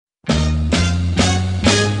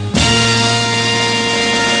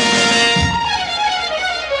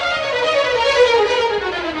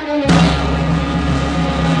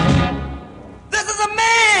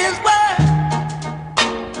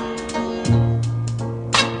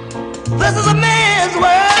This is a man's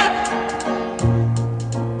world,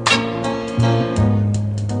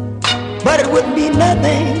 but it wouldn't be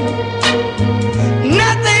nothing,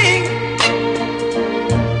 nothing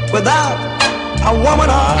without a woman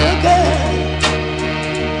or a girl.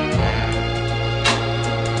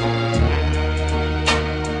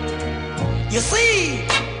 You see,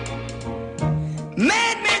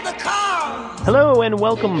 man made the car. Hello and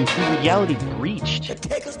welcome to Reality Breached. To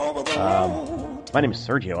take us over the road. My name is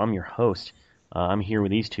Sergio. I'm your host. I'm here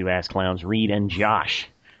with these two ass clowns, Reed and Josh.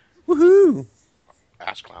 Woohoo!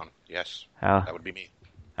 Ass clown, yes. How? That would be me.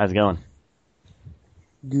 How's it going?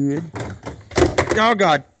 Good. Oh,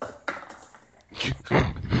 God.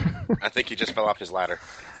 I think he just fell off his ladder.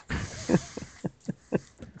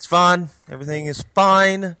 It's fine. Everything is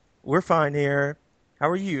fine. We're fine here. How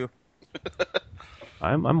are you?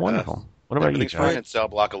 I'm wonderful. What about you, Everything's Josh? fine in cell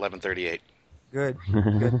block 1138. Good.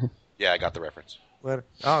 Good. Yeah, I got the reference. Oh,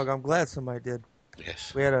 I'm glad somebody did.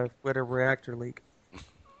 Yes. We had a reactor leak.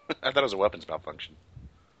 I thought it was a weapons malfunction.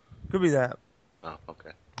 Could be that. Oh, okay.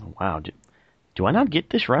 Wow. Do I not get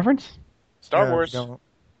this reference? Star No, Wars. you don't.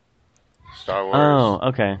 Star Wars. Oh,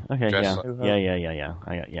 okay. Okay, Dress yeah. up.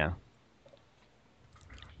 Yeah.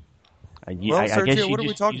 I Well, guess Sergio, you what are we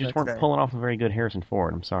just talking weren't about today? pulling off a very good Harrison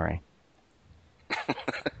Ford. I'm sorry.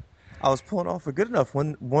 I was pulling off a good enough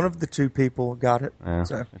one. One of the two people got it.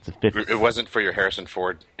 So. It's a 50. It wasn't for your Harrison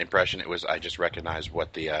Ford impression. It was I just recognized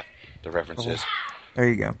what the reference is. There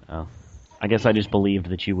you go. Oh. I guess I just believed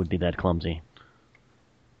that you would be that clumsy.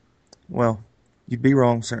 Well, you'd be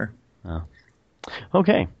wrong, sir. Oh.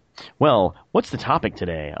 Okay. Well, what's the topic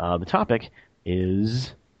today? The topic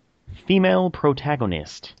is female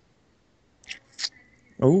protagonist.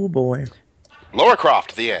 Oh, boy. Laura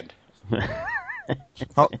Croft, the end.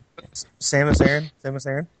 Oh, Samus Aran? Samus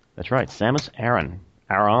Aran? That's right, Samus Aran.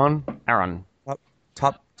 Aran.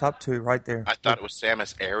 Top two right there. I thought it was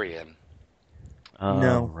Samus Aran. Oh,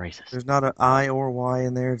 No. racist. There's not an I or Y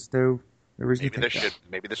in there. It's no reason Maybe to there pick should.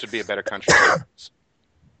 Maybe this would be a better country.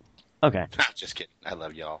 Okay. Just kidding. I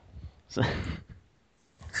love y'all. So,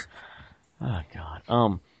 oh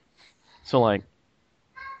God. So like,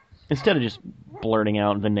 instead of just blurting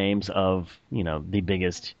out the names of the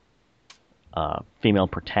biggest female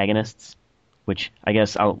protagonists, which I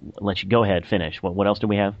guess I'll let you go ahead finish. What else do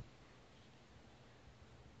we have?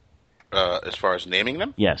 As far as naming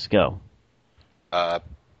them, Yes, go.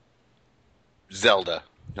 Zelda.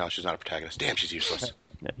 No, she's not a protagonist. Damn, she's useless.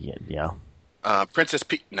 Yeah. Princess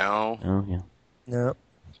Peach. No. Oh yeah. No,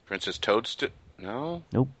 Princess Toadstool. No.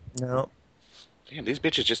 Nope. no. Damn, these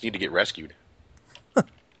bitches just need to get rescued.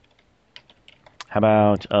 How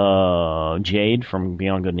about Jade from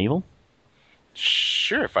Beyond Good and Evil?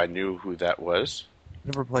 Sure, if I knew who that was.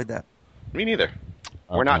 Never played that. Me neither.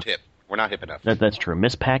 We're not hip. We're not hip enough. That's true.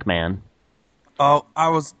 Miss Pac-Man. Oh, I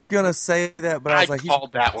was gonna say that, but I I was like,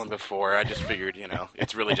 called that one before. I just figured,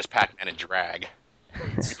 it's really just Pac-Man and drag. You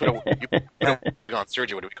put it on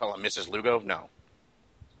Sergio. What do we call him? Mrs. Lugo? No.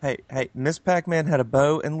 hey, Miss Pac-Man had a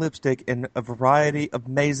bow and lipstick and a variety of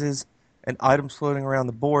mazes and items floating around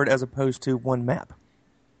the board as opposed to one map.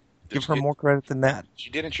 Give her more credit than that. She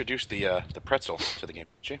did introduce the pretzel to the game,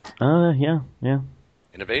 didn't she? Yeah.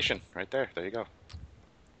 Innovation, right there. There you go.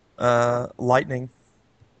 Lightning,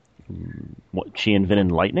 What, she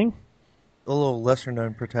invented lightning? a little lesser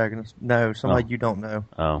known protagonist. No, somebody you don't know.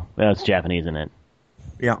 Oh, well, it's Japanese, isn't it?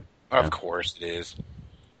 Yeah, Of course it is.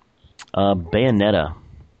 Bayonetta.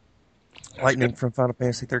 Lightning from Final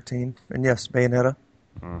Fantasy 13, and yes, Bayonetta.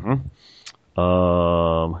 Mm-hmm.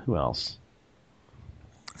 Who else?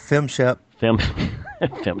 Femshep.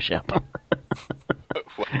 Femshep.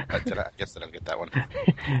 I guess I don't get that one.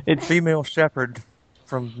 It's Female Shepherd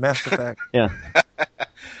from Mass Effect. yeah.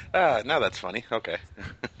 Now that's funny. Okay.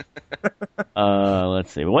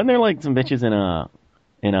 Let's see. Wasn't there like some bitches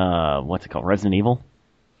in what's it called? Resident Evil?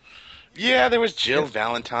 Yeah, there was Jill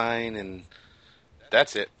Valentine, and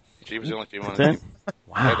that's it. She was the only female. That's it?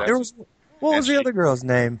 Wow. Yeah, There was what was And the she- other girl's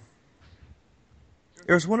name?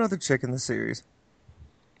 There was one other chick in the series.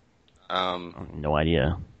 No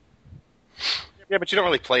idea. Yeah, but you don't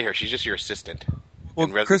really play her. She's just your assistant. Well,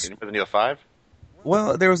 in Chris. Resident Evil 5?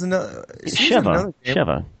 Well, there was another. she's in another game.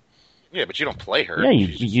 Sheva. Yeah, but you don't play her. Yeah,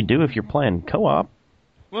 She's just- you do if you're playing co-op.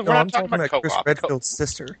 Well, No, we're I'm not talking about Chris co-op. Redfield's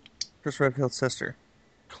sister. Chris Redfield's sister.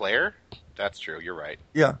 Claire? That's true. You're right.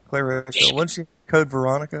 Yeah, Claire Redfield. Wasn't she Code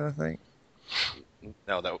Veronica, I think?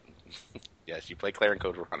 No, that. Yes, you play Claire in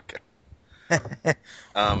Code Veronica.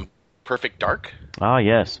 Perfect Dark? Ah,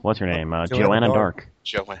 yes. What's her name? Joanna Dark.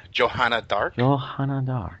 Johanna Dark? Johanna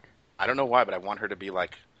Dark. I don't know why, but I want her to be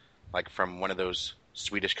like from one of those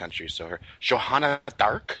Swedish countries. So her Johanna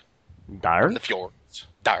Dark? From Dark. the fjords.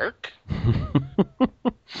 Dark.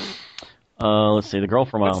 Let's see. The girl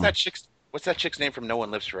from What's that chick's name from No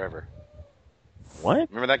One Lives Forever? What?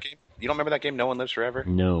 Remember that game? You don't remember that game, No One Lives Forever?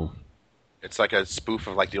 No. It's like a spoof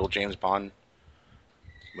of like the old James Bond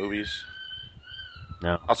movies.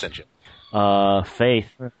 No. I'll send you. Faith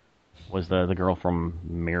was the girl from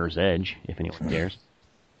Mirror's Edge, if anyone cares.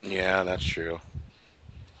 Yeah, that's true.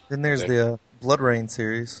 Then there's the Blood Rain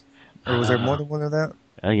series. Or was there more than one of that?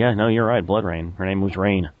 Yeah, no, you're right. Blood Rain. Her name was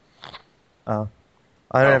Rain. I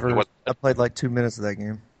it played like 2 minutes of that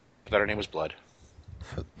game. I thought her name was Blood.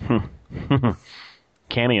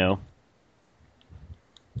 Cameo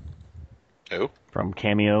Who? from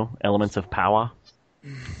Cameo, Elements of Power.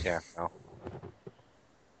 Yeah, no.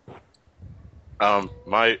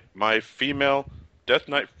 My female Death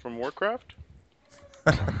Knight from Warcraft?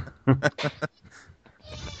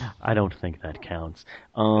 I don't think that counts.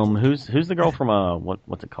 Who's the girl from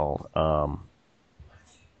what's it called?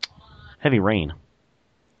 Heavy Rain.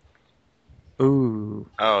 Ooh,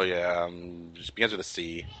 Oh, yeah. Just begins with a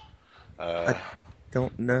C.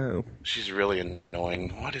 don't know. She's really annoying.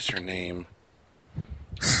 What is her name?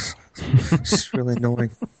 It's really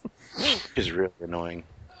annoying. She's really annoying.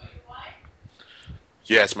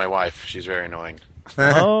 Yes, my wife. She's very annoying.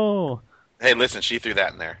 Oh, Hey, listen, she threw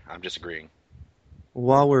that in there. I'm just agreeing.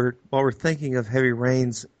 While we're thinking of Heavy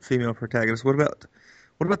Rain's female protagonist, what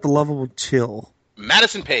about the lovable Chill?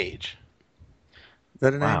 Madison Page. Is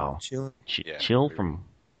that a name? Wow. Chill. Yeah. Chill from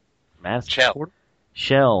Mass Chell.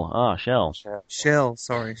 Shell. Ah, Shell. Shell.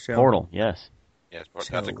 Sorry, Shell. Portal. Yes. Yes,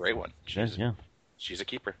 that's a great one. Yes. Yeah. She's a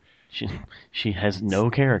keeper. She has no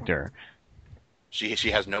character. She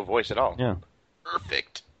has no voice at all. Yeah.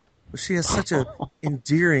 Perfect. She has such a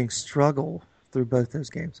endearing struggle through both those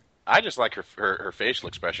games. I just like her facial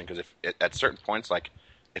expression because at certain points, like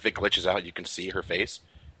if it glitches out, you can see her face,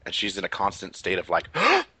 and she's in a constant state of like,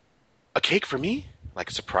 a cake for me, like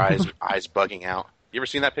surprise, eyes bugging out. You ever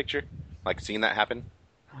seen that picture? Like seen that happen?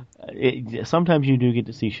 Sometimes you do get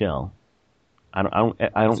to see Shell. I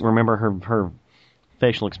don't remember her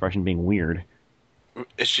facial expression being weird.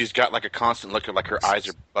 She's got like a constant look of like her eyes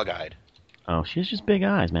are bug-eyed. Oh, she has just big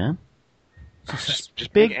eyes, man.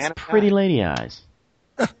 Just Big, anime pretty eyes. lady eyes.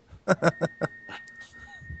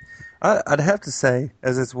 I'd have to say,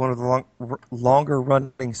 as it's one of the longer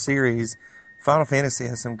running series, Final Fantasy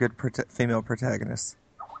has some good female protagonists.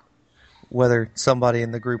 Whether somebody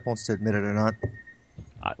in the group wants to admit it or not.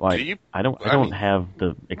 I don't have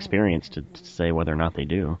the experience to say whether or not they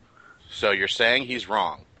do. So you're saying he's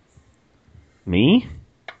wrong? Me?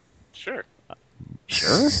 Sure.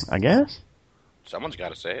 Sure, I guess. Someone's got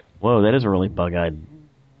to say it. Whoa, that is a really bug-eyed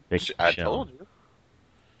big I Shell. told you.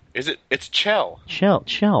 It's Chell.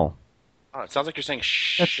 Shell. Oh, it sounds like you're saying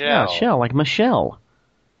That's, Shell. Yeah, Shell, like Michelle.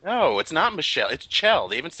 No, it's not Michelle. It's Chell.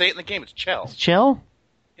 They even say it in the game. It's Chell. It's Shell?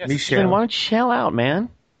 Yes, Michelle. Then why don't you shell out, man?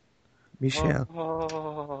 Michelle.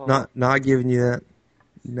 Oh. Not giving you that.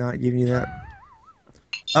 Not giving you that.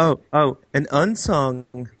 Oh, an unsung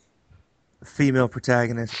female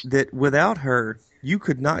protagonist that without her, you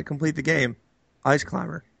could not complete the game. Ice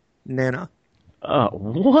Climber. Nana.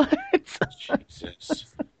 What? Jesus.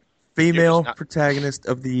 Female You're just not- protagonist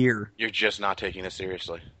of the year. You're just not taking this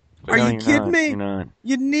seriously. Are No, you you're kidding not. me? You're not.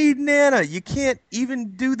 You need Nana. You can't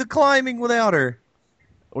even do the climbing without her.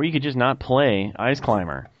 Or you could just not play Ice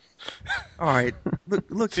Climber. All right,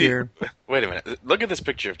 look See, here. wait a minute. Look at this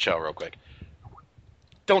picture of Chell real quick.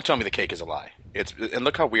 Don't tell me the cake is a lie. And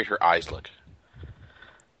look how weird her eyes look.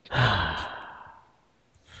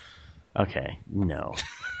 Okay, no.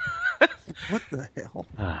 What the hell?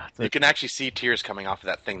 You can actually see tears coming off of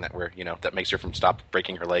that thing that makes her from stop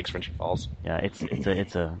breaking her legs when she falls. Yeah,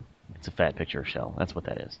 it's a fat picture of Shell. That's what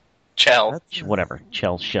that is. Chell. Whatever.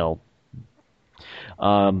 Shell.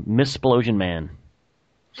 Missplosion Man.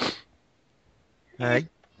 Hey,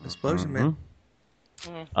 Explosion Man.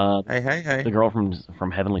 Hey. The girl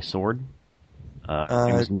from Heavenly Sword. Her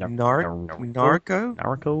name was Narco?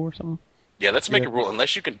 Naruko or something. Yeah, let's make a rule.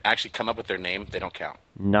 Unless you can actually come up with their name, they don't count.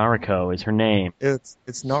 Naruko is her name. It's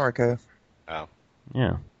Narco. Oh.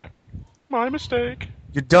 Yeah. My mistake.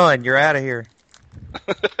 You're done. You're out of here.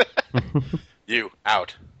 You,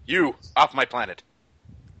 out. You, off my planet.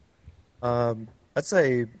 I'd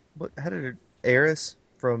say, how did Aeris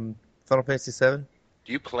from Final Fantasy VII?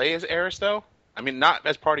 Do you play as Eris, though? I mean, not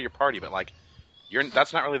as part of your party, but,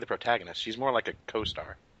 that's not really the protagonist. She's more like a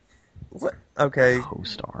co-star. What? Okay,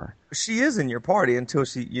 Co-star. she is in your party until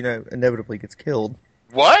she, inevitably gets killed.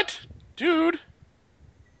 What? Dude.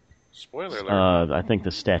 Spoiler alert. I think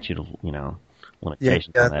the statute of,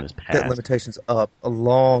 limitations on that is That passed. limitation's up a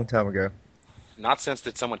long time ago. Not since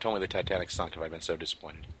that someone told me the Titanic sunk have I been so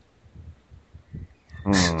disappointed.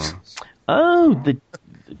 Oh,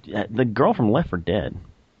 the girl from Left 4 Dead.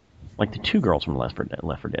 Like the two girls from Left 4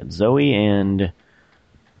 Dead. Zoe and...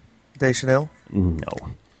 Deschanel? No.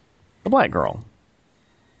 The black girl.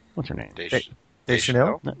 What's her name?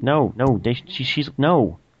 Deschanel? No. She's...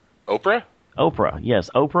 No. Oprah? Oprah. Yes,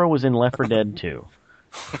 Oprah was in Left 4 Dead 2.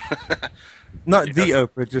 Not the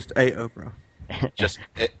Oprah, just a Oprah. Just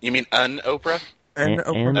you mean an Oprah? And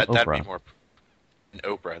Oprah. That'd Oprah. be more an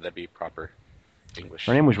Oprah. That'd be proper English.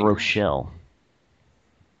 Her name was Rochelle.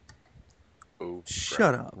 Oprah.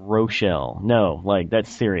 Shut up. Rochelle. No, like, that's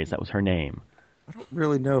serious. That was her name. I don't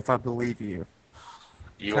really know if I believe you.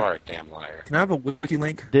 You are a damn liar. Can I have a wiki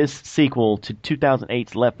link? This sequel to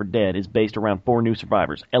 2008's Left 4 Dead is based around 4 new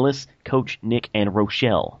survivors: Ellis, Coach, Nick, and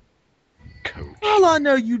Rochelle. Coach. Well, I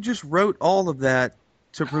know you just wrote all of that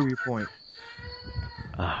to prove your point.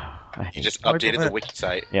 He just updated the wiki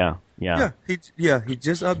site. Yeah. He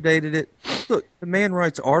just updated it. Look, the man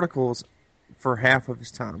writes articles for half of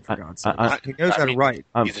his time, for God's sake. He knows how to write.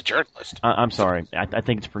 He's a journalist. I'm sorry. I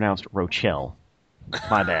think it's pronounced Rochelle.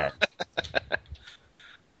 My bad.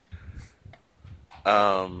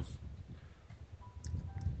 I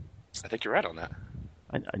think you're right on that.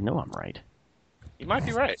 I know I'm right. You might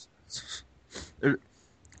be right.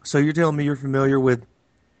 So you're telling me you're familiar with,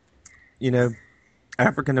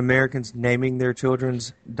 African Americans naming their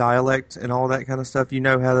children's dialect and all that kind of stuff? You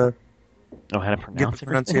know how to how to get pronounce the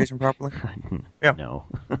pronunciation properly? Yeah. No.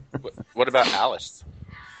 What about Alice?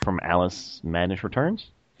 From Alice Madness Returns?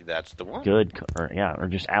 That's the one. Good. Or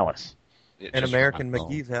just Alice. And American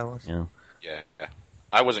McGee's Alice. Yeah. Yeah.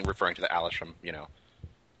 I wasn't referring to the Alice from,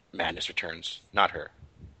 Madness Returns. Not her.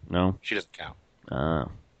 No? She doesn't count.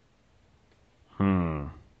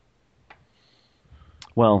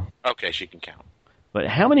 Well, Okay, she can count. but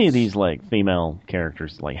how many of these, like, female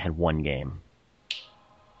characters, like, had one game?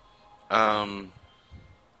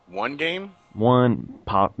 One game? One,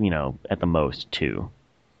 at the most, 2.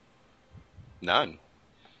 None.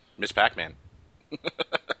 Miss Pac-Man.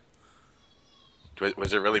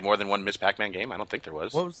 Was there really more than one Miss Pac-Man game? I don't think there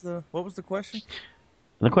was. What was the question?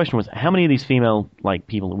 The question was, how many of these female, like,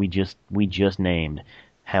 people that we just named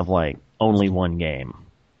have, like, only one game?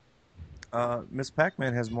 Miss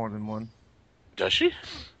Pac-Man has more than one. Does she?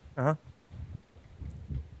 Uh-huh.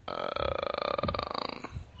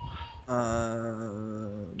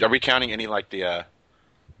 Are we counting any like the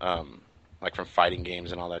like from fighting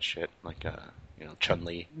games and all that shit? Like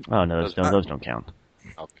Chun-Li. Oh no, those don't count.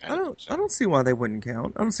 Okay. I don't see why they wouldn't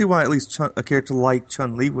count. I don't see why at least a character like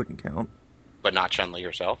Chun-Li wouldn't count. But not Chun-Li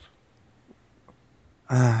herself.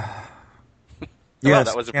 Yes,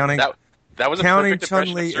 that was counting. That was a counting perfect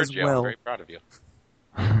impression Chun-Li of as Sergio. well. I'm very proud of you.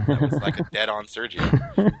 That was like a dead-on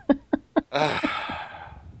Sergio.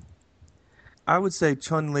 I would say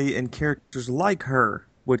Chun-Li and characters like her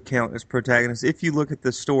would count as protagonists if you look at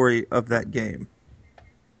the story of that game.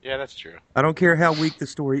 Yeah, that's true. I don't care how weak the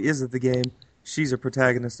story is of the game. She's a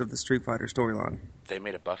protagonist of the Street Fighter storyline. They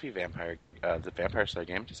made a Buffy the Vampire Slayer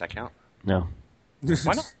game. Does that count? No.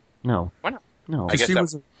 Why not? No. Why not? No. I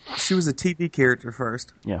guess she was a TV character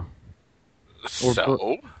first. Yeah. Or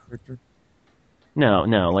So character. No.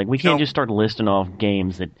 Like, we can't No. just start listing off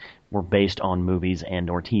games that were based on movies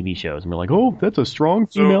and or TV shows, and we're like, oh, that's a strong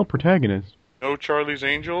female protagonist. no Charlie's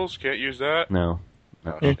Angels. Can't use that. No.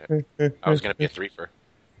 Oh, shit. I was gonna be a threefer.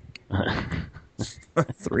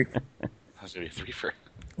 3. I was gonna be a threefer.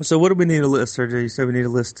 So what do we need to list, Sergio? You said we need to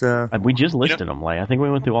list... We just listed them. Like, I think we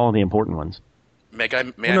went through all the important ones. May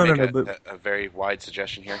I make a very wide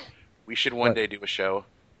suggestion here? We should one day do a show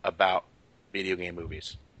about video game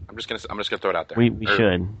movies. I'm just gonna throw it out there. We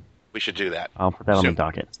should. We should do that. I'll put that on the Soon.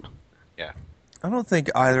 docket. Yeah. I don't think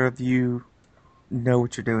either of you know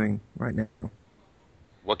what you're doing right now.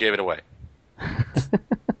 What gave it away?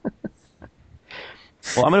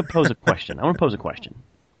 Well, I'm going to pose a question.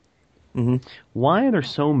 Mm-hmm. Why are there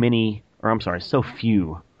so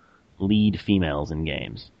few lead females in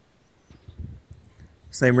games?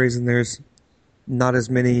 Same reason there's not as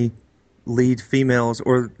many lead females,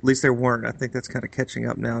 or at least there weren't. I think that's kind of catching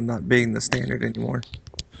up now, not being the standard anymore.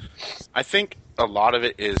 I think a lot of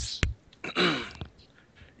it is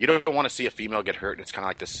you don't want to see a female get hurt. It's kind of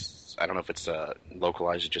like this. I don't know if it's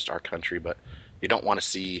localized to just our country, but you don't want to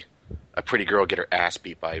see a pretty girl get her ass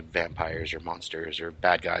beat by vampires or monsters or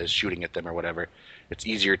bad guys shooting at them or whatever. It's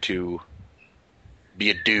easier to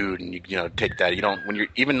be a dude and you take that. You don't when you're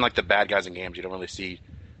even like the bad guys in games. You don't really see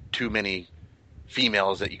too many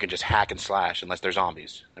females that you can just hack and slash unless they're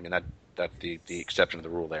zombies. I mean that's the exception to the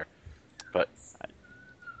rule there. But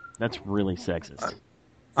That's really sexist.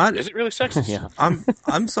 Is it really sexist? Yeah.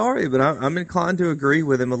 I'm sorry, but I'm inclined to agree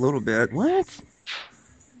with him a little bit. What?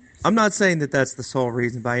 I'm not saying that that's the sole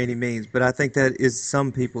reason by any means, but I think that is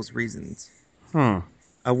some people's reasons. I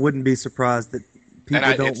wouldn't be surprised that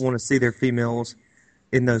people don't want to see their females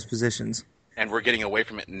in those positions. And we're getting away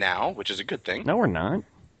from it now, which is a good thing. No, we're not.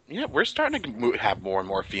 Yeah, we're starting to have more and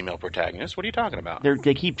more female protagonists. What are you talking about?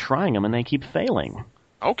 They keep trying them and they keep failing.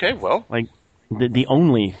 Okay, well, Like the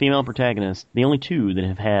only female protagonist, the only two that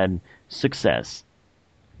have had success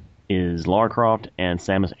is Lara Croft and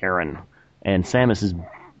Samus Aran. And Samus is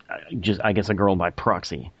just, I guess, a girl by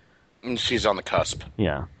proxy. she's on the cusp.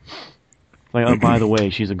 Yeah. Like, oh, by the way,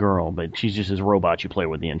 she's a girl, but she's just this robot you play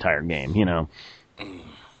with the entire game, you know?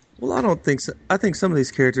 Well, I don't think so. I think some of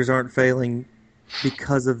these characters aren't failing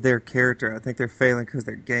because of their character. I think they're failing because of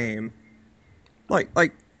their game. Like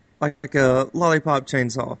a Lollipop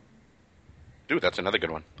Chainsaw. Dude, that's another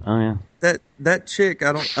good one. Oh, yeah. That chick,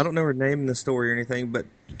 I don't know her name in the story or anything, but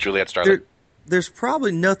Juliet Starlet. there's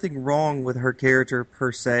probably nothing wrong with her character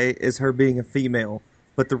per se, as her being a female,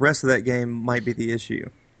 but the rest of that game might be the issue,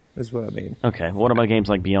 is what I mean. Okay, what about games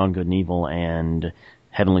like Beyond Good and Evil and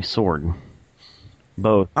Heavenly Sword?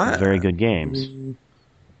 Both very good games.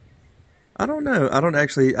 I don't know. I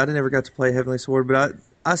never got to play Heavenly Sword, but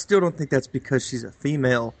I still don't think that's because she's a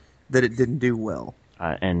female that it didn't do well.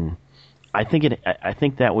 And I think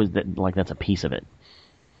that's a piece of it.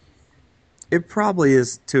 It probably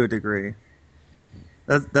is to a degree.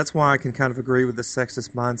 That's why I can kind of agree with the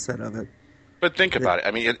sexist mindset of it. But think about it.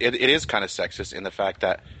 I mean, it is kind of sexist in the fact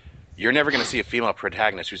that you're never going to see a female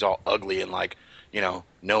protagonist who's all ugly and like,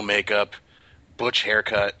 no makeup, butch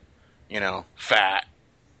haircut, fat,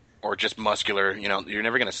 or just muscular. You're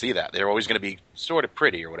never going to see that. They're always going to be sort of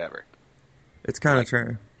pretty or whatever. It's kind of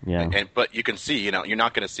true. Yeah. But you can see, you're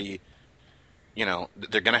not going to see,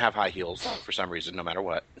 they're going to have high heels for some reason, no matter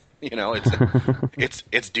what.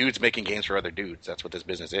 It's dudes making games for other dudes. That's what this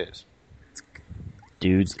business is.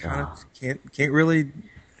 Dudes. Kind of can't really.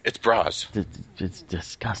 It's bras. It's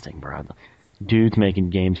disgusting, bro. Dudes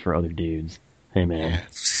making games for other dudes. Hey, man. Yeah.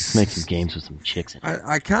 Make some games with some chicks in it.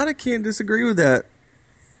 I kind of can't disagree with that.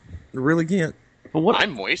 I really can't. But what?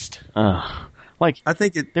 I'm moist. I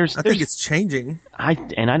think it's changing. I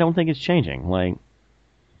don't think it's changing, like,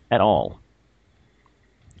 at all.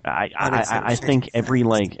 I think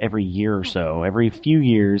every year or so, every few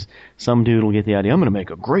years, some dude will get the idea, I'm going to make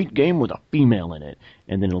a great game with a female in it.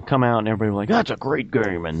 And then it'll come out and everybody will be like, that's a great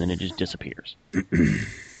game. And then it just disappears.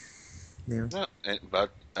 Yeah. Well, but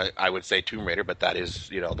I would say Tomb Raider, but that is,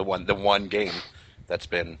 the one game that's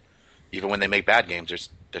been, even when they make bad games,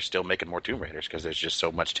 they're still making more Tomb Raiders because there's just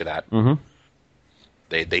so much to that. Mm-hmm.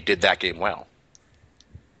 They did that game well.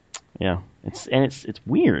 Yeah. It's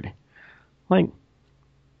weird. Like,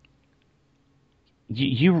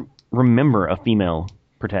 you remember a female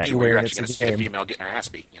protagonist. You're actually going to see a female getting her ass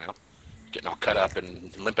beat, getting all cut up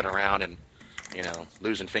and limping around and,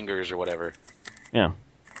 losing fingers or whatever. Yeah.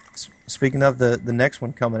 Speaking of the next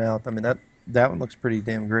one coming out, I mean that one looks pretty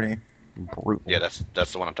damn gritty. Brutal. Yeah,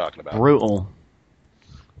 that's the one I'm talking about. Brutal.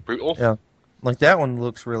 Brutal? Yeah. Like that one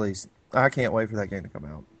looks really. I can't wait for that game to come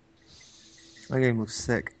out. That game looks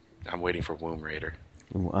sick. I'm waiting for Womb Raider.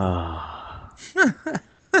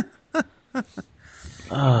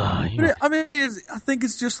 I mean, I think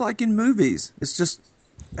it's just like in movies. It's just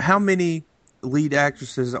how many lead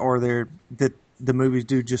actresses are there that the movies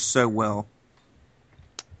do just so well?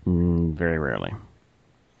 Very rarely.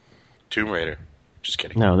 Tomb Raider. Just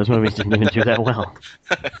kidding. No, those movies didn't even do that well.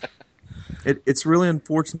 It's really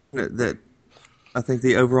unfortunate that I think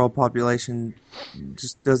the overall population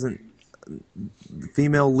just doesn't.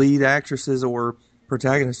 Female lead actresses or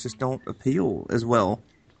protagonists just don't appeal as well.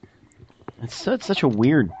 It's such a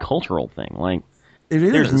weird cultural thing. Like, it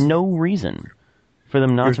is. There's no reason for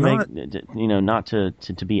them not There's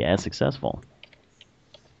to be as successful.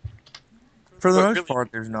 For the But most really-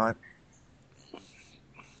 part, there's not.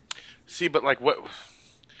 See, but what?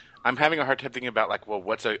 I'm having a hard time thinking about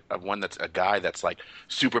what's a one that's a guy that's like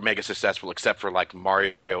super mega successful, except for like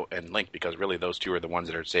Mario and Link, because really those two are the ones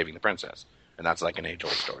that are saving the princess, and that's like an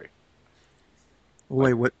age-old story.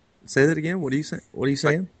 Wait, what? Say that again. What are you saying? What are you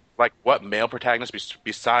saying? Like what male protagonists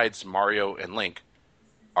besides Mario and Link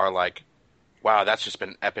are like, wow, that's just been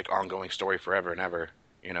an epic ongoing story forever and ever.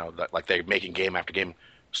 Like they're making game after game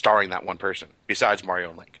starring that one person besides Mario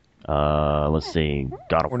and Link. Let's see,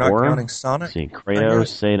 God of We're not War. counting Sonic. Let's see,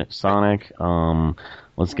 Kratos, Sonic.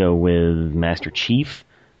 Let's go with Master Chief.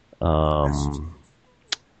 Marcus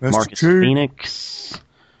Chief. Phoenix.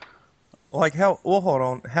 Like how? Well, hold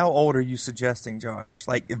on. How old are you suggesting, Josh?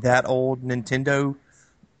 Like that old Nintendo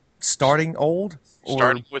starting old? Or...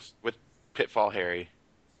 Starting with Pitfall Harry,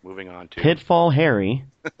 moving on to Pitfall Harry.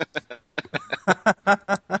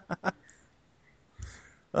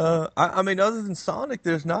 I mean, other than Sonic,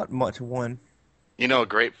 there's not much one. You know, a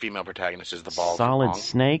great female protagonist is the ball Solid from Pong.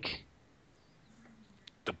 Snake.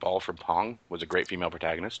 The ball from Pong was a great female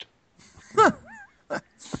protagonist.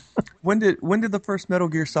 When did the first Metal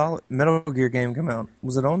Gear game come out?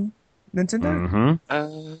 Was it on Nintendo?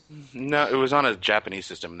 Mm-hmm. No, it was on a Japanese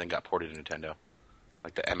system and then got ported to Nintendo,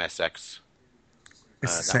 like the MSX. It's the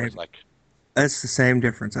that same. was like, That's the same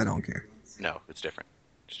difference. I don't care. no, it's different.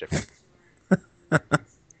 It's different.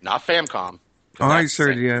 Not Famicom. All right, That's sir,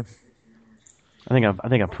 the same. yeah. I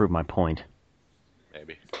think I've proved my point.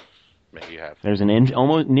 Maybe you have. There's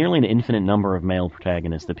almost nearly an infinite number of male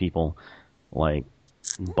protagonists that people like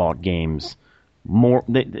bought games more.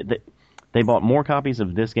 They bought more copies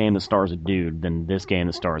of this game that stars a dude than this game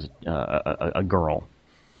that stars a girl.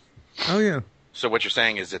 Oh yeah. So what you're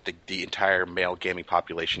saying is that the entire male gaming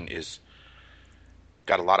population is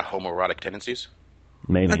got a lot of homoerotic tendencies?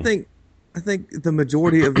 Maybe. I think the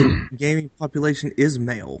majority of the gaming population is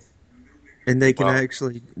male, and they can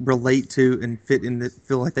actually relate to and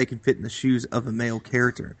feel like they can fit in the shoes of a male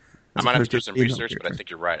character. I might have to do opposed some a female research, but I character. think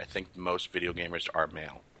you're right. I think most video gamers are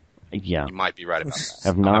male. Yeah. You might be right about that.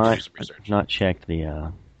 Have I'll have to not do some research. not checked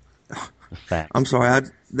the facts. I'm sorry.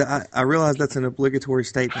 I realize that's an obligatory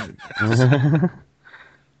statement.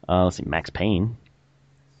 Let's see, Max Payne.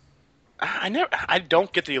 I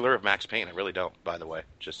don't get the allure of Max Payne. I really don't. By the way,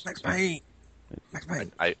 just Max Payne.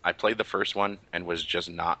 I played the first one and was just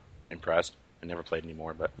not impressed. I never played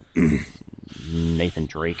anymore, but Nathan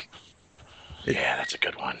Drake. yeah, that's a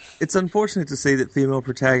good one. It's unfortunate to see that female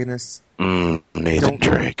protagonists Nathan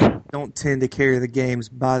Drake. don't tend to carry the games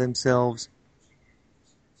by themselves,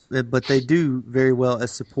 but they do very well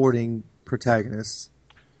as supporting protagonists,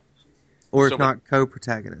 or So if not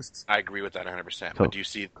co-protagonists. I agree with that 100%. But do you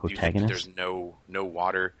think that Protagonist? there's no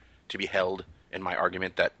water to be held in my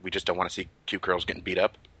argument that we just don't want to see cute girls getting beat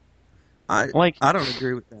up? I don't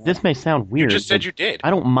agree with that. This may sound You weird. just said but you did.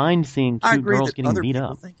 I don't mind seeing I cute agree girls that getting other beat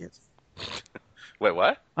people up. think it's. Wait,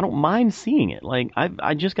 what? I don't mind seeing it. Like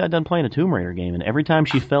I just got done playing a Tomb Raider game, and every time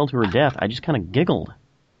she fell to her death, I just kind of giggled.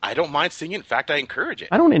 I don't mind seeing it. In fact, I encourage it.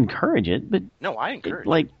 I don't encourage it, but No, I encourage it.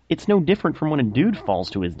 like it's no different from when a dude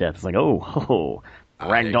falls to his death. It's like, oh,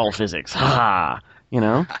 ragdoll agree. physics, ha, you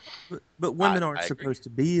know. But women I aren't agree. supposed to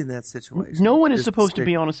be in that situation. No one is It's supposed to the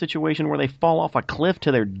be on a situation where they fall off a cliff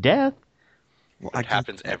to their death. Well, It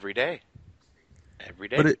happens every day. Every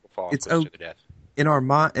day But people fall it's close to their death. in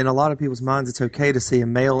a lot of people's minds, it's okay to see a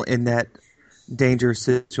male in that dangerous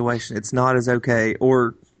situation. It's not as okay,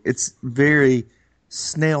 or it's very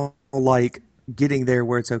snail-like getting there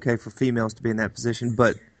where it's okay for females to be in that position,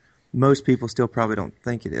 but most people still probably don't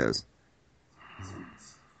think it is.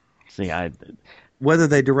 See, Whether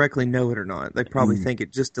they directly know it or not, they probably Mm. think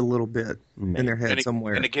it just a little bit in their head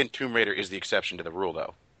somewhere. And again, Tomb Raider is the exception to the rule,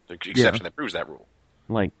 though. The exception that proves that rule.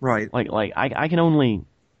 like Right. I can only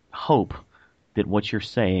hope that what you're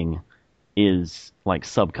saying is like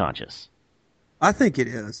subconscious. I think it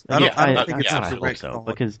is. I Yeah, don't I- think it's yeah, a I hope direct so thought.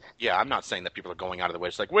 because Yeah, I'm not saying that people are going out of the way.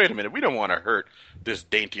 It's like, wait a minute, we don't want to hurt this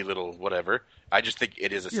dainty little whatever. I just think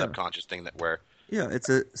it is a Yeah. subconscious thing that where Yeah, it's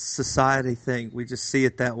a society thing. We just see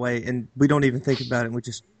it that way, and we don't even think about it.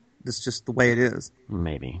 It's just the way it is.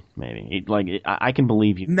 maybe I can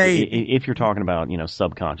believe you Maybe. if you're talking about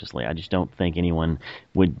subconsciously. I just don't think anyone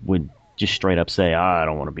would just straight up say, I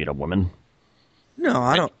don't want to beat up women. No,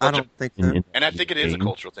 I don't think that. and I think it is a Game.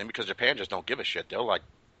 cultural thing because Japan just don't give a shit. They'll like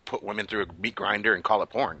put women through a meat grinder and call it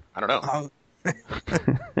porn. I don't know. Oh,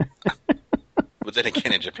 But then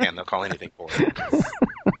again, in Japan, they'll call anything porn.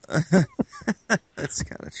 that's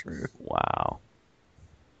kind of true. Wow.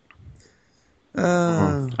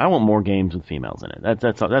 Uh, I want more games with females in it.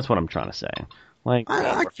 That's what I'm trying to say. Like I more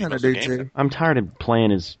kind of females do in games. too. I'm tired of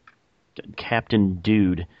playing as Captain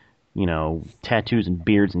Dude, tattoos and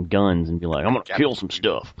beards and guns, and be like, I'm gonna Captain kill some Dude.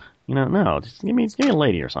 stuff. No, just give me a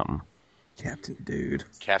lady or something. Captain Dude.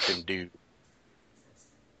 Captain Dude.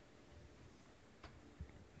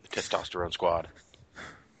 The Testosterone Squad.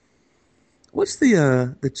 What's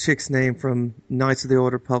the chick's name from Knights of the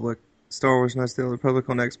Old Republic? Star Wars Knights of the Old Republic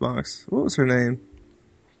on Xbox. What was her name?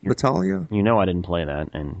 Natalia? I didn't play that,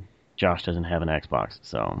 and Josh doesn't have an Xbox,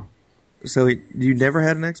 so So you never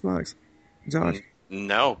had an Xbox, Josh?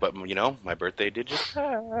 No, but my birthday did just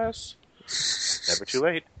pass. Never too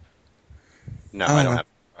late. No, I don't have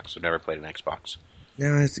an Xbox, so never played an Xbox.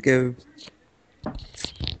 Now I have to go. I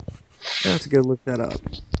have to go look that up.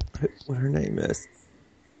 What her name is?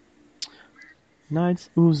 Knights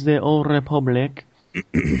of the Old Republic.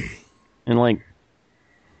 And like,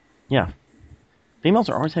 yeah, females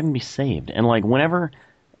are always having to be saved. And like, whenever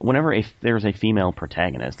there's a female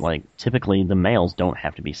protagonist, like typically the males don't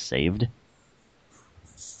have to be saved.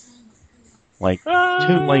 Like,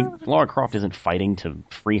 like Lara Croft isn't fighting to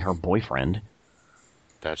free her boyfriend.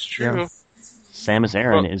 That's true. Yeah. Samus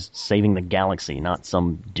Aran Well- is saving the galaxy, not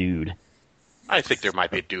some dude. I think there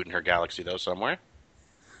might be a dude in her galaxy, though, somewhere.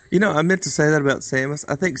 You know, I meant to say that about Samus.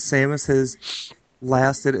 I think Samus has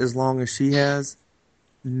lasted as long as she has,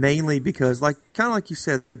 mainly because, like, kind of like you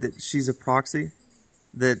said, that she's a proxy.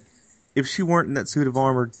 That if she weren't in that suit of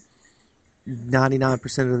armor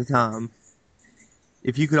 99% of the time,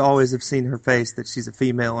 if you could always have seen her face that she's a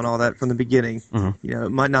female and all that from the beginning, you know,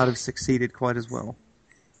 it might not have succeeded quite as well.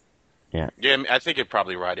 Yeah. Yeah, I mean, I think you're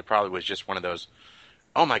probably right. It probably was just one of those,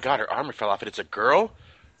 oh my god, her armor fell off and it's a girl?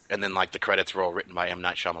 And then, like, the credits roll written by M.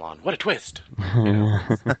 Night Shyamalan. What a twist!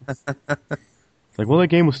 It's like, well, that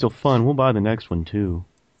game was still fun. We'll buy the next one too,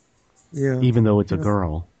 Yeah. even though it's a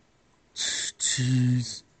girl.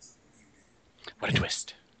 Jeez. What a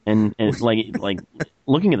twist. And like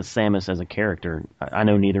looking at the Samus as a character, I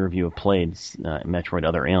know neither of you have played Metroid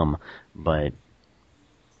Other M, but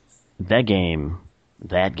that game,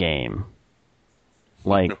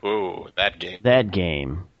 like Ooh, that game. that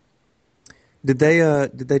game. Did they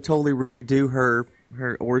totally redo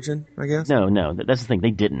her origin, I guess? No, that's the thing.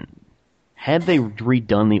 They didn't. Had they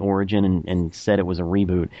redone the origin and said it was a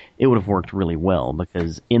reboot, it would have worked really well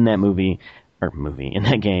because in that in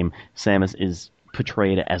that game, Samus is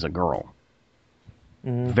portrayed as a girl.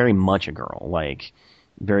 Very much a girl, like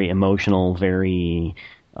very emotional, very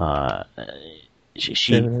she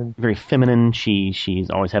Feminine. very feminine. She's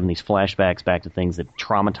always having these flashbacks back to things that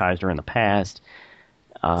traumatized her in the past.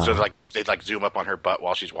 So, like, they'd, like, zoom up on her butt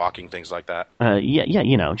while she's walking, things like that. Yeah,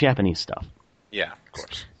 you know, Japanese stuff. Yeah, of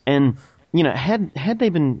course. And you know, had they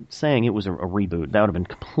been saying it was a reboot, that would have been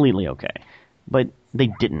completely okay. But they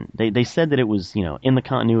didn't. They said that it was, you know, in the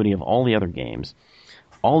continuity of all the other games.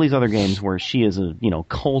 All these other games where she is a, you know,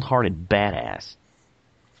 cold-hearted badass.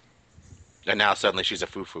 And now suddenly she's a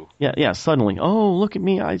foo-foo. Yeah, suddenly, oh, look at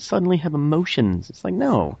me, I suddenly have emotions. It's like,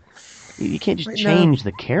 no. You can't just Wait, change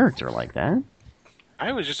the character like that. I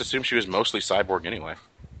always just assumed she was mostly cyborg anyway.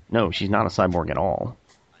 No, she's not a cyborg at all.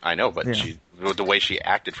 I know, but Yeah. the way she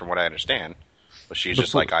acted, from what I understand, was she's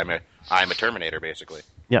just like, I'm a Terminator, basically.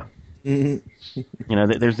 Yeah. You know,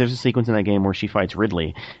 there's a sequence in that game where she fights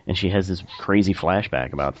Ridley, and she has this crazy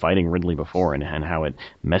flashback about fighting Ridley before and how it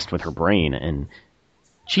messed with her brain, and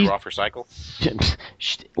she's Threw off her cycle.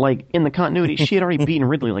 like in the continuity, she had already beaten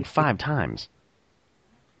Ridley like 5 times.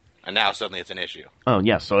 And now suddenly it's an issue. Oh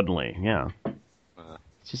yeah, suddenly, yeah.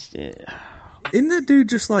 It's just Isn't that dude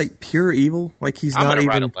just like pure evil? Like he's I'm not going to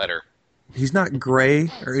write even a letter. he's not gray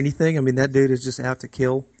or anything. I mean, that dude is just out to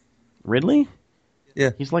kill. Ridley.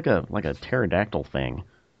 Yeah. He's like a pterodactyl thing.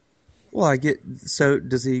 Well, I get. So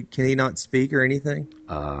does he? Can he not speak or anything?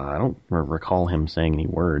 I don't recall him saying any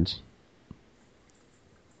words.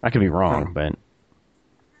 I could be wrong, but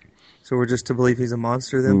So we're just to believe he's a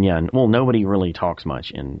monster then? yeah. Well, nobody really talks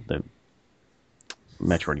much in the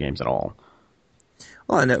Metroid games at all.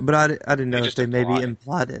 Well, I know, but I didn't know if just they maybe imply it.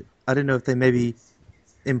 implied it. I didn't know if they maybe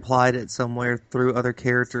implied it somewhere through other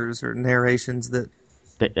characters or narrations that.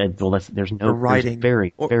 Well, there's writing.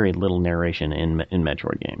 very little narration in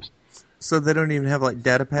Metroid games. So they don't even have like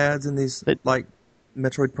data pads in these like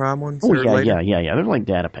Metroid Prime ones. Oh or later? yeah. They're like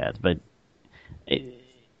data pads, but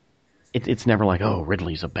it's never like, oh,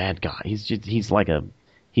 Ridley's a bad guy. He's like a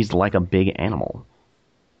big animal.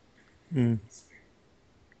 Hmm.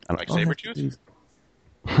 Like Oh, Sabretooth? he's-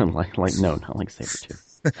 like no, not like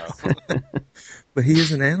Sabretooth. Oh. But he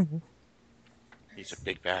is an animal. He's a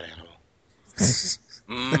big bad animal.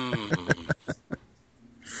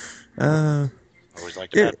 Mm. Always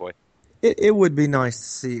liked a bad boy. It would be nice to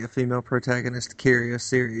see a female protagonist carry a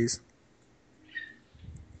series.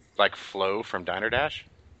 Like Flo from Diner Dash?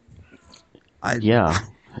 Yeah,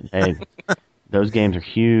 hey, those games are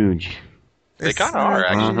huge. They kind of are,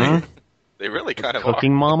 actually. Mhm. They really kind of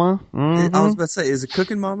Cooking are. Mama. I was Mhm. about to say, is a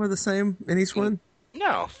Cooking Mama the same in each one?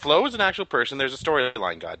 No, Flo is an actual person. There's a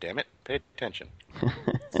storyline, goddammit. Pay attention.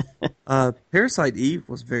 Parasite Eve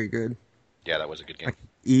was very good. Yeah, that was a good game.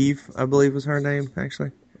 Eve, I believe, was her name.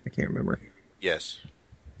 Actually, I can't remember. Yes.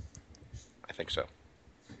 I think so.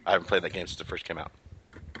 I haven't played that game since it first came out.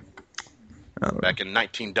 I don't Back in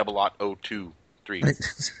 1902-3.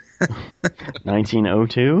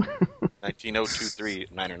 1902. 19023,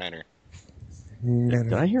 Niner Niner. know.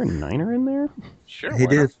 Did I hear Niner in there? Sure, He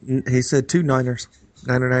why not? did. He said 2 Niners.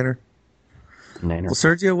 Niner. Nanner. Well,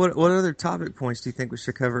 Sergio, what other topic points do you think we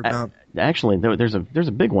should cover about Actually, there's a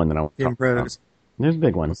big one that I want to Jim talk about. Bros? There's a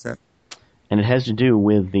big one, What's that? and it has to do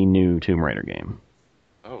with the new Tomb Raider game.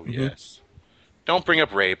 Oh yes. Don't bring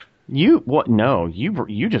up rape. You what? No,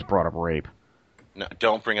 you just brought up rape. No,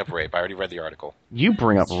 don't bring up rape. I already read the article. You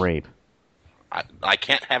bring up rape. I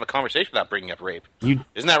can't have a conversation without bringing up rape. You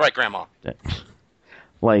Isn't that right, Grandma?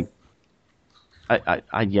 like.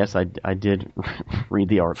 I yes, I did read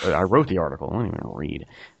the article. I wrote the article. I don't even read.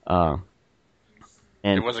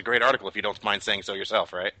 And It was a great article, if you don't mind saying so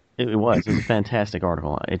yourself, right? it was a fantastic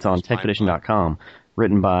article. It's on It's mind-blowing. techpedition.com,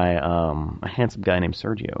 written by a handsome guy named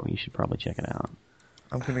Sergio. You should probably check it out.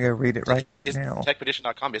 I'm going to go read it right Is now.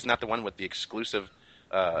 TechPedition.com, isn't that the one with the exclusive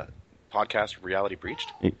podcast, Reality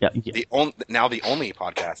Breached? Yeah, Now the only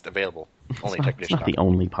podcast available. Only it's not TechPedition.com. the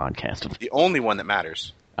only podcast. The only one that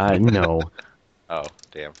matters. No. Oh,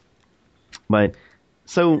 damn. But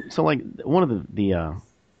so like one of the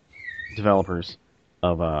developers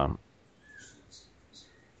of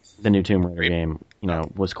the new Tomb Raider game,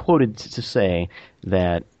 was quoted to say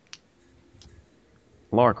that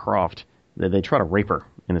Lara Croft, that they try to rape her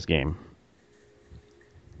in this game.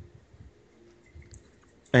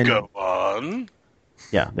 And Go on.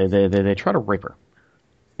 Yeah, they try to rape her,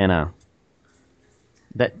 and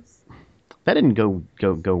that didn't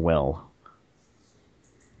go well.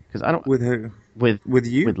 Because I don't with who? with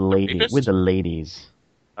you? with rapist? with the ladies.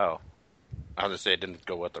 Oh. I was going to say it didn't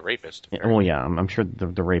go with the rapist. Well, yeah, I'm sure the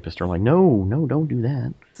rapists are like, no, don't do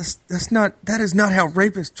that. That is not how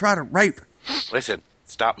rapists try to rape. Listen,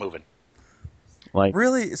 stop moving. Like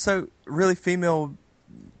Really? So really, female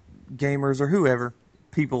gamers or whoever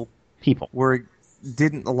people people.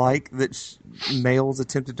 didn't like that males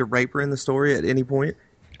attempted to rape her in the story at any point.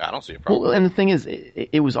 I don't see a problem. Well, and the thing is,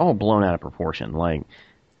 it was all blown out of proportion. Like,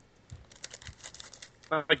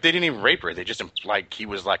 Like, they didn't even rape her. They just, like, he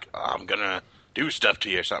was like, oh, I'm gonna do stuff to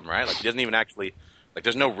you or something, right? Like, he doesn't even actually, like,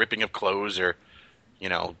 there's no ripping of clothes or,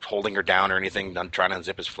 holding her down or anything, trying to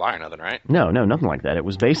unzip his fly or nothing, right? no, nothing like that. It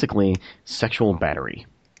was basically sexual battery.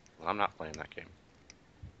 Well, I'm not playing that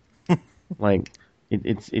game. Like,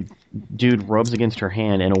 dude rubs against her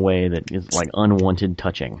hand in a way that is like unwanted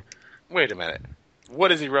touching. Wait a minute.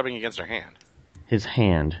 What is he rubbing against her hand? His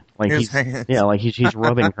hand, like His hand. yeah, like he's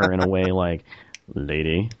rubbing her in a way like,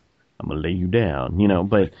 lady, I'm gonna lay you down,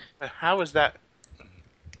 But How is that?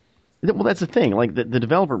 well, that's the thing. Like the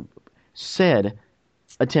developer said,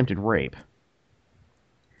 attempted rape,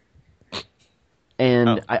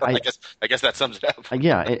 and I guess that sums it up.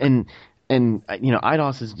 yeah, and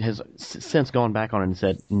Eidos has since gone back on it and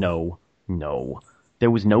said no,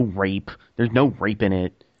 there was no rape. There's no rape in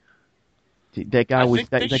it. That guy was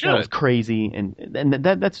that guy was crazy, and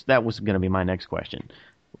that was going to be my next question.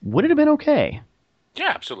 Would it have been okay?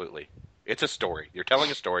 Yeah, absolutely. It's a story. You're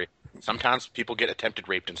telling a story. Sometimes people get attempted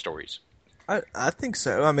raped in stories. I think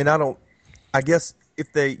so. I mean, I guess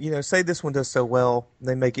if they, say this one does so well,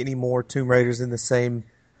 they make any more Tomb Raiders in the same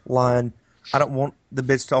line. I don't want the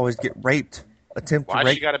bitch to always get raped, attempt to Why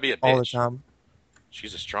rape she gotta be a all the bitch? time.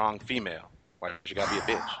 She's a strong female. Why she gotta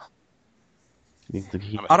be a bitch?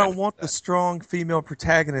 I don't want the strong female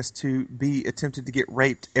protagonist to be attempted to get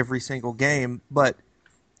raped every single game, but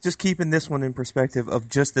just keeping this one in perspective of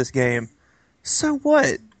just this game. So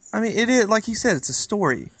what? I mean, it is, like he said, it's a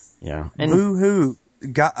story. Yeah, Boo-hoo.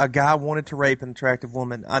 A guy wanted to rape an attractive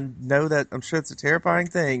woman. I know that. I'm sure it's a terrifying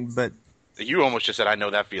thing, but You almost just said, I know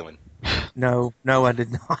that feeling. no, I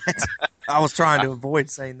did not. I was trying to avoid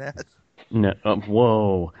saying that. no,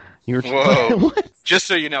 whoa, you're Whoa. what? Just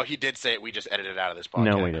so you know, he did say it. We just edited it out of this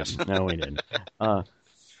podcast. No, we didn't.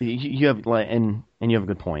 You have and you have a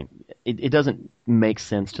good point. It doesn't make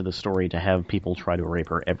sense to the story to have people try to rape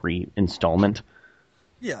her every installment.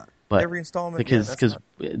 Yeah, But every installment. because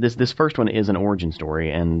yeah, this first one is an origin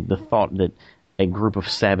story, and the thought that a group of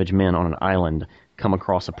savage men on an island come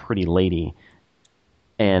across a pretty lady,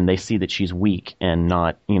 and they see that she's weak and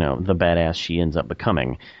not the badass she ends up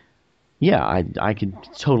becoming. Yeah, I could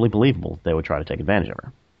totally believable they would try to take advantage of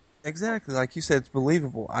her. exactly, like you said, it's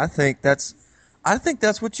believable. I think that's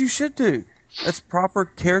what you should do. That's proper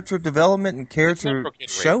character development and character never okay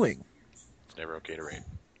to rape. showing. It's never okay to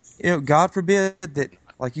rape. God forbid that,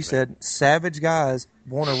 like you said, savage guys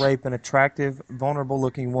want to rape an attractive,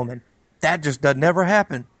 vulnerable-looking woman. That just doesn't ever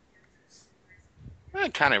happen. Well,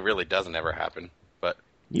 it kind of really doesn't ever happen, but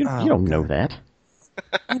You Oh, don't know that.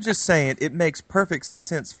 I'm just saying, it makes perfect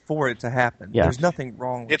sense for it to happen. Yeah. There's nothing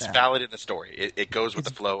wrong with it's that. valid in the story. It goes with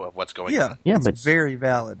the flow of what's going Yeah, on. Yeah, it's but- very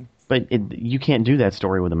valid. But you can't do that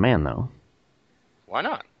story with a man, though. Why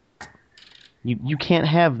not? You can't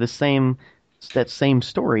have the same that same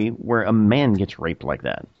story where a man gets raped like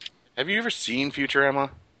that. Have you ever seen Futurama?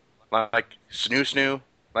 Like Snoo Snoo?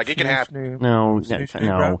 Like it can happen. No, Snoo,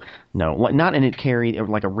 no, bro. no. Not and it carried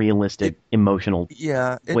like a realistic emotional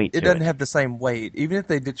Yeah, weight it to doesn't it. have the same weight. Even if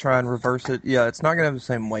they did try and reverse it, yeah, it's not gonna have the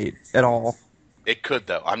same weight at all. It could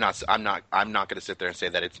though. I'm not going to sit there and say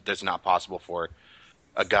that it's not possible for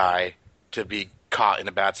a guy to be caught in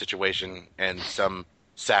a bad situation and some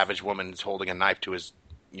savage woman is holding a knife to his,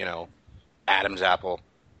 Adam's apple,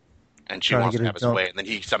 and she Trying to wants get to it have his done. way, and then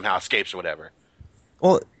he somehow escapes or whatever.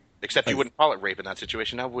 Well, Except you wouldn't call it rape in that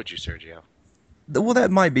situation, now would you, Sergio? well,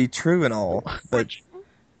 that might be true and all, but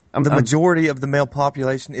I'm- the I'm- majority of the male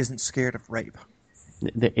population isn't scared of rape.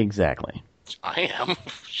 Exactly. I am.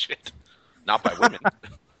 Shit. Not by women.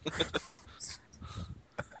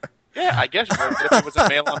 Yeah, I guess what if it was a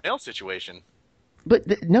male-on-male situation?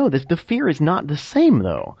 But no, the fear is not the same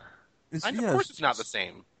though. It's, Of yeah, course it's not the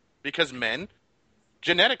same. Because men,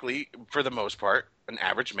 genetically, for the most part, an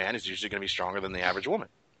average man is usually going to be stronger than the average woman.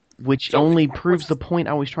 Which So- only proves the point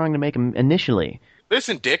I was trying to make initially.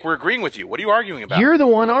 Listen, Dick, we're agreeing with you. What are you arguing about? You're the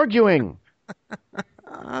one arguing.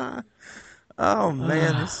 Oh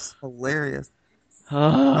man, this is hilarious.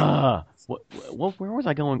 Where was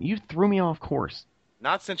I going? You threw me off course.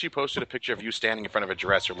 Not since you posted a picture of you standing in front of a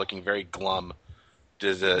dresser looking very glum.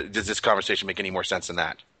 Does this conversation make any more sense than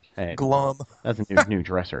that? Hey, Glum. that's a new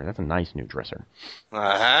dresser. That's a nice new dresser.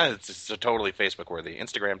 It's totally Facebook worthy.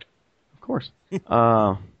 Instagrammed. Of course.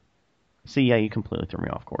 See, yeah, you completely threw me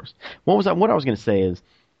off course. What I was going to say is,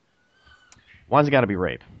 why's it got to be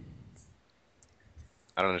rape?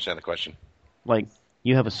 I don't understand the question. Like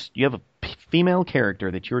you have a female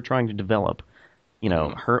character that you're trying to develop,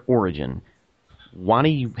 her origin. Why do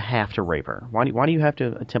you have to rape her? Why do you have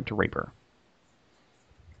to attempt to rape her?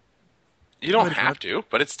 You don't have to,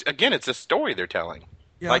 but it's a story they're telling.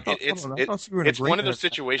 Yeah, Like I thought you were in it's one of agreement. those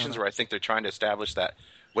situations where I think they're trying to establish that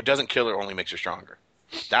what doesn't kill her only makes her stronger.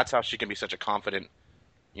 That's how she can be such a confident,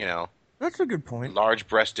 That's a good point.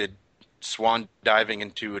 large-breasted, swan diving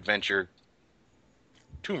into adventure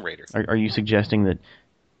Tomb Raider. Are you suggesting that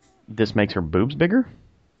this makes her boobs bigger?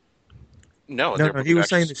 No, No, they're he was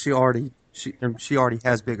saying actually- that she already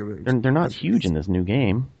has bigger boobs. They're not huge in this new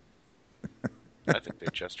game. I think they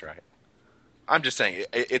just right. I'm just saying,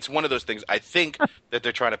 it's one of those things. I think that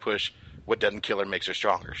they're trying to push what doesn't kill her makes her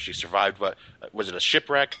stronger. She survived was it a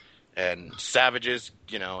shipwreck and savages,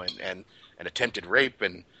 and attempted rape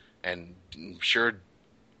and sure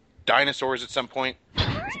dinosaurs at some point.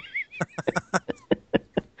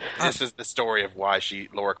 This is the story of why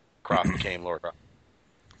Laura Croft became Laura Croft.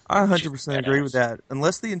 I 100% agree with that.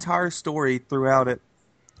 Unless the entire story throughout it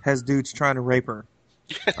has dudes trying to rape her,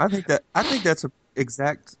 I think that's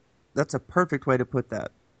a perfect way to put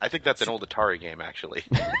that. I think that's an old Atari game, actually.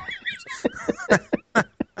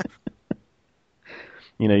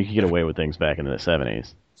 You could get away with things back in the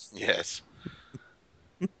 70s. Yes.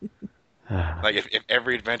 Like if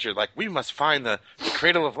every adventure, like we must find the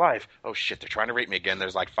cradle of life. Oh shit, they're trying to rape me again.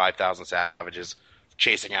 There's like 5,000 savages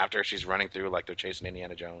chasing after her. She's running through like they're chasing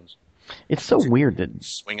Indiana Jones, It's so weird that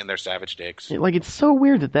swinging their savage dicks. it's so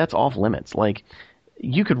weird that that's off limits. Like,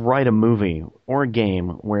 you could write a movie or a game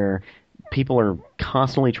where people are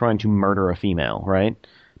constantly trying to murder a female, right?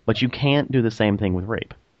 But you can't do the same thing with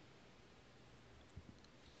rape.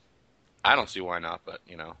 I don't see why not, but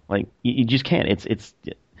Like, you just can't. It's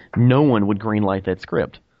no one would greenlight that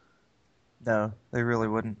script. No, they really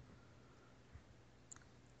wouldn't.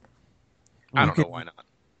 I don't know why not.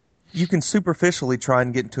 You can superficially try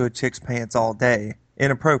and get into a chick's pants all day,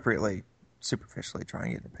 inappropriately superficially try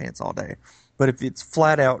and get in the pants all day. But if it's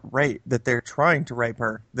flat out rape, that they're trying to rape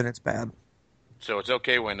her, then it's bad. So it's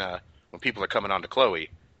okay when people are coming on to Chloe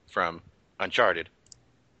from Uncharted,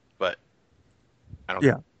 but I don't.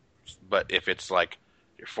 Yeah. But if it's like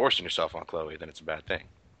you're forcing yourself on Chloe, then it's a bad thing.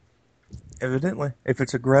 Evidently, if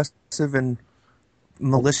it's aggressive and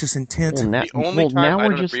malicious intent. Well, The only time now I we're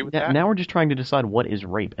don't just agree with that- now we're just trying to decide what is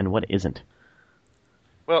rape and what isn't.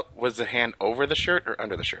 Well, was the hand over the shirt or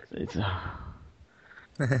under the shirt? It's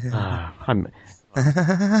I'm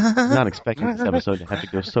not expecting this episode to have to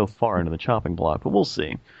go so far into the chopping block, but we'll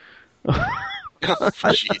see.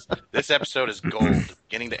 Jeez, this episode is gold,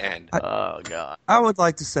 beginning to end. Oh God. I would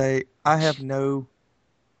like to say I have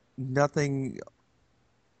nothing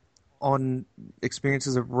on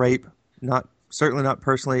experiences of rape, certainly not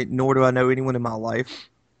personally, nor do I know anyone in my life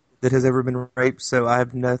that has ever been raped, so I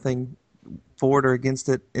have nothing for it or against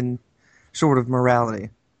it in short of morality.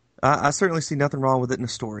 I certainly see nothing wrong with it in a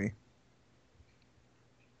story.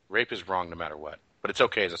 Rape is wrong no matter what, but it's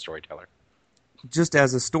okay as a storyteller. Just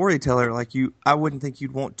as a storyteller, I wouldn't think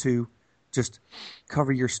you'd want to just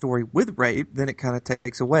cover your story with rape, then it kind of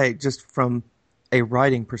takes away just from a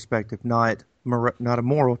writing perspective, not a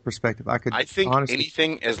moral perspective. I think honestly,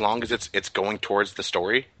 anything, as long as it's going towards the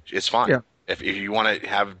story, is fine. Yeah. If you want to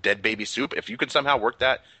have dead baby soup, if you can somehow work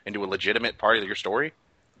that into a legitimate part of your story,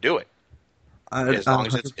 do it. As long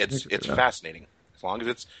as it's fascinating, as long as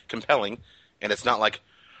it's compelling, and it's not like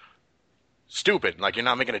stupid. Like you're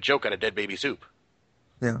not making a joke out of dead baby soup,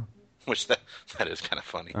 yeah. which that is kind of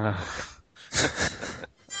funny.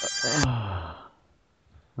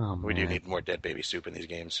 Oh, We do man. need more dead baby soup in these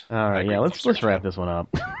games. All I right, agree yeah, with let's you, wrap Sergio. this one up.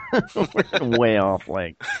 We're way off,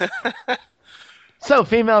 like. So,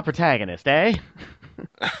 female protagonist, eh?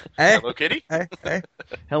 Hey, Hello Kitty. hey.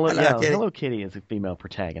 Hello, Hello, yeah, Kitty. Hello Kitty is a female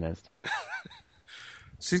protagonist.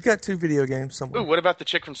 She's got 2 video games Ooh, somewhere. what about the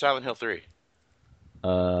chick from Silent Hill 3?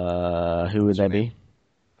 Who would that be?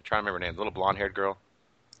 I'm trying to remember her name. The little blonde-haired girl.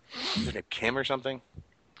 Is her name Kim or something?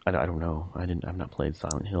 I don't know. I've not played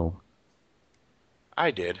Silent Hill.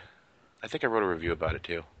 I did. I think I wrote a review about it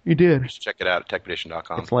too. You did. Just check it out at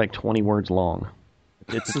techpedition.com. It's like 20 words long.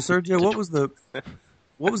 So Sergio,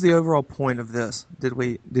 what was the overall point of this? Did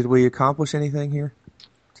we accomplish anything here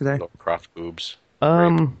today? Lovecraft boobs.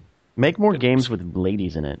 Make more games with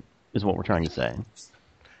ladies in it, is what we're trying to say.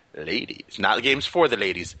 Ladies. Not games for the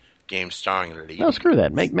ladies. Games starring ladies. No, screw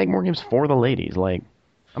that. Make more games for the ladies. Like,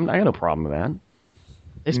 I got no problem with that.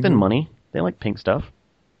 They spend money. They like pink stuff.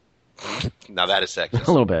 Now that is sexist.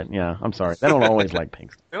 A little bit, yeah. I'm sorry. They don't always like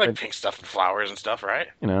pink stuff. They like pink stuff and flowers and stuff, right?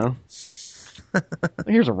 You know.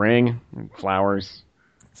 Here's a ring, and flowers.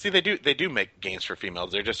 See, they do make games for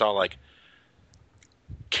females. They're just all like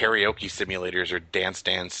karaoke simulators or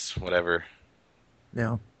dance, whatever.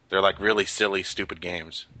 Yeah. They're like really silly, stupid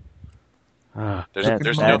games. That's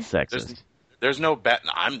no sexist. There's no bet.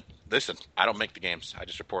 Listen. I don't make the games. I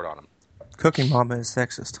just report on them. Cooking Mama is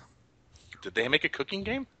sexist. Did they make a cooking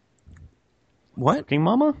game? What? Cooking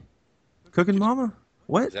Mama? Cooking Mama?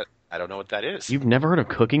 What? I don't know what that is. You've never heard of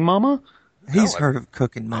Cooking Mama? He's No, heard of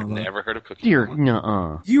Cooking I've Mama. never heard of cooking. Dear, Mama.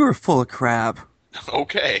 nuh-uh. You are full of crap.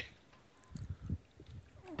 Okay.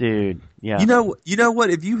 Dude, yeah. You know what?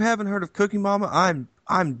 If you haven't heard of Cooking Mama,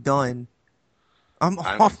 I'm done. I'm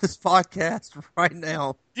off this podcast right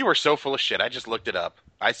now. You are so full of shit. I just looked it up.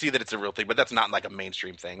 I see that it's a real thing, but that's not like a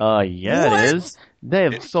mainstream thing. Yeah, What? it is. They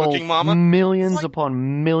have It's sold Cooking Mama? millions It's like-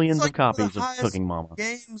 upon millions it's of like one of copies the of highest Cooking Mama.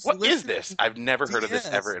 Games What is listed this? in I've never heard of this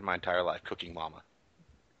DS. ever in my entire life. Cooking Mama.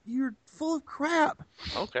 You're full of crap.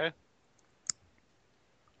 Okay.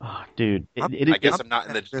 Oh, dude, I guess I'm not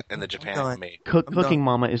in the I'm Japan done. me. I'm Cooking done.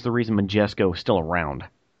 Mama is the reason Majesco is still around.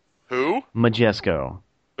 Who? Majesco.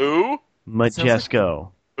 Who?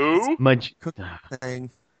 Majesco. Who? Cooking thing.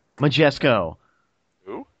 Majesco.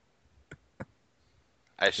 Who?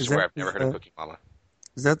 I Is swear that- I've never is heard of that- Cooking Mama.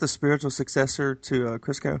 Is that the spiritual successor to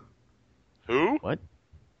Crisco? Who? What?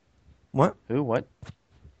 What? Who? What?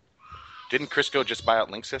 Didn't Crisco just buy out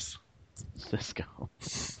Linksys? Cisco.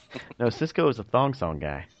 No, Cisco is a thong song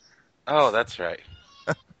guy. Oh, that's right.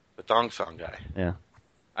 The Thong Song guy. Yeah.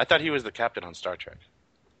 I thought he was the captain on Star Trek.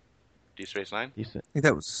 Deep Space Nine? You said I think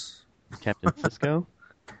that was. Captain Cisco?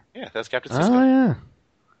 Yeah, that's Captain Cisco. Oh, yeah.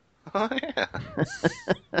 Oh, yeah.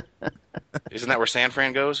 Isn't that where San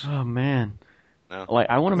Fran goes? Oh, man. No. Like,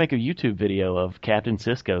 I want to make a YouTube video of Captain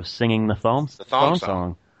Cisco singing the thong thong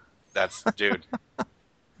song. That's, dude.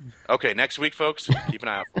 Okay, next week, folks, keep an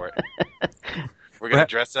eye out for it. We're going to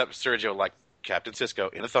dress up Sergio like Captain Cisco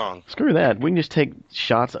in a thong. Screw that. We can just take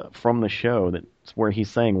shots from the show that's where he's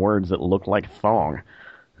saying words that look like thong.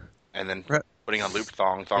 And then Right. putting on loop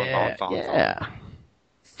thong. Yeah.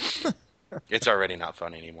 It's already not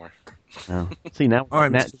funny anymore. Oh. See now, All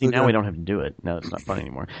right, Mr. now Lugo. we don't have to do it. No, it's not fun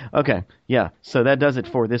anymore. Okay, yeah. So that does it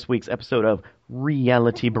for this week's episode of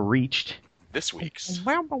Reality Breached. This week's.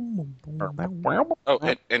 Are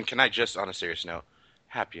Oh, and can I just, on a serious note,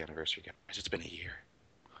 happy anniversary, guys. It's been a year.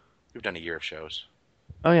 We've done a year of shows.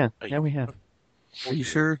 Oh yeah, yeah we have. you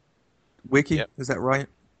sure? Wiki, Yep. is that right?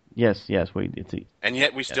 Yes. And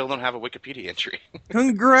yet we still don't have a Wikipedia entry.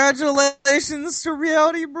 Congratulations to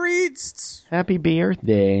Reality Breached. Happy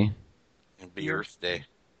birthday. Be Earth Day.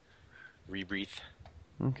 Rebreathe.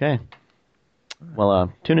 Okay.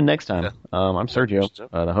 Well, tune in next time. Yeah. I'm Sergio,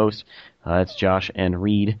 the host. It's Josh and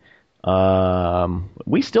Reed.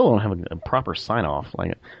 We still don't have a proper sign off.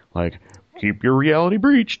 Like keep your reality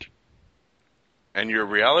breached. And your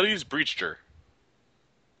reality's breached her.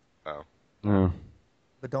 Oh. Oh.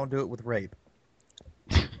 But don't do it with rape.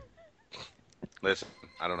 Listen,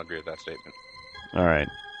 I don't agree with that statement. All right.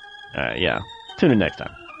 Yeah. Tune in next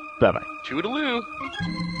time. Bye bye. Toodaloo.